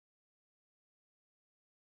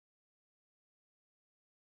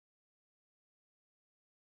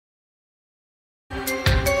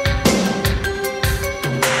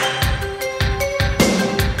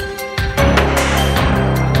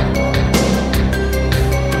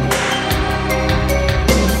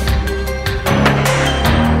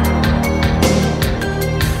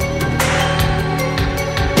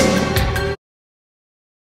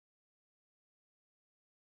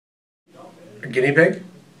guinea pig?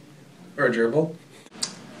 Or a gerbil?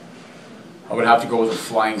 I would have to go with a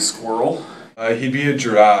flying squirrel. He'd be a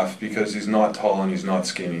giraffe because he's not tall and he's not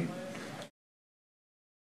skinny.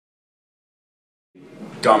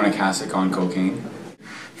 Dominic Hasek on cocaine.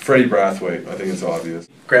 Freddie Brathwaite, I think it's obvious.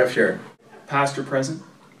 Grant Fuhrer. Past or present?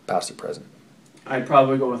 Past or present? I'd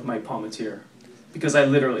probably go with Mike Palmatier, because I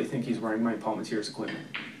literally think he's wearing Mike Palmatier's equipment.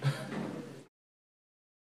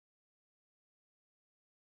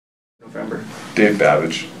 November. Dave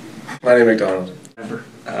Babbage. Lonnie McDonald.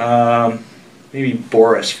 November. Maybe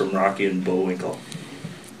Boris from Rocky and Bullwinkle.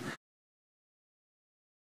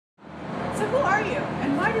 So who are you,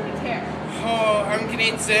 and why do we care? Oh, I'm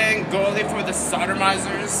Guneet Singh, goalie for the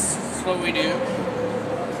Sauder-Mizers. That's what we do.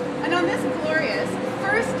 And on this glorious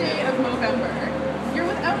first day of Movember, you're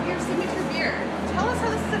without your signature beard. Tell us how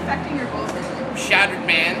this is affecting your goal vision. Shattered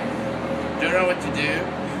man. Don't know what to do.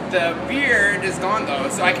 The beard is gone though,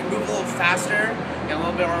 so I can move a little faster, get a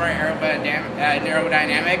little bit more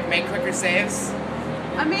aerodynamic, make quicker saves.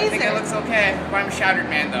 Amazing. I think it looks okay. But I'm a shattered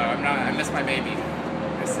man though. I miss my baby.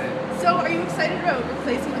 That's it. So are you excited about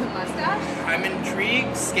replacing with a mustache? I'm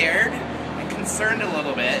intrigued, scared, and concerned a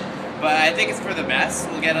little bit, but I think it's for the best.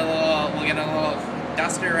 We'll get a little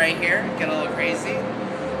duster right here, get a little crazy.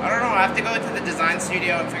 I don't know, I have to go into the design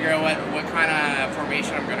studio and figure out what kind of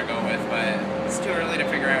formation I'm gonna go with, but it's too early to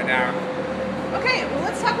figure out now. Okay, well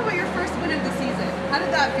let's talk about your first win of the season. How did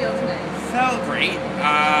that feel tonight? Felt great.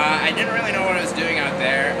 I didn't really know what I was doing out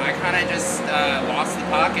there. I kind of just lost the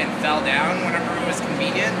puck and fell down whenever it was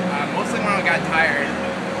convenient, mostly when I got tired.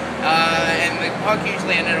 And the puck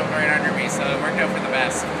usually ended up right under me, so it worked out for the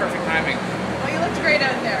best. Perfect timing. Well, you looked great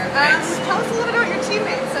out there. Tell us a little bit about your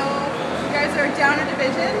teammates. So you guys are down a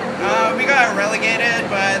division? We got relegated,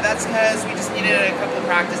 but that's because we just needed a couple of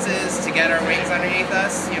practices to get our wings underneath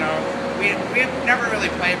us. You know, we've never really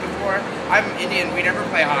played before. I'm Indian. We never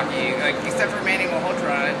play hockey, like except for Manny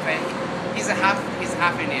Malhotra. He's half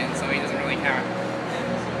Indian, so he doesn't really count.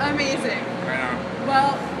 Amazing. I know.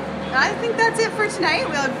 Well, I think that's it for tonight.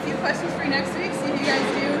 We'll have a few questions for you next week. See how you guys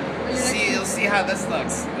do. You'll see how this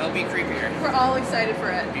looks. It'll be creepier. We're all excited for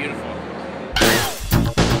it. Beautiful.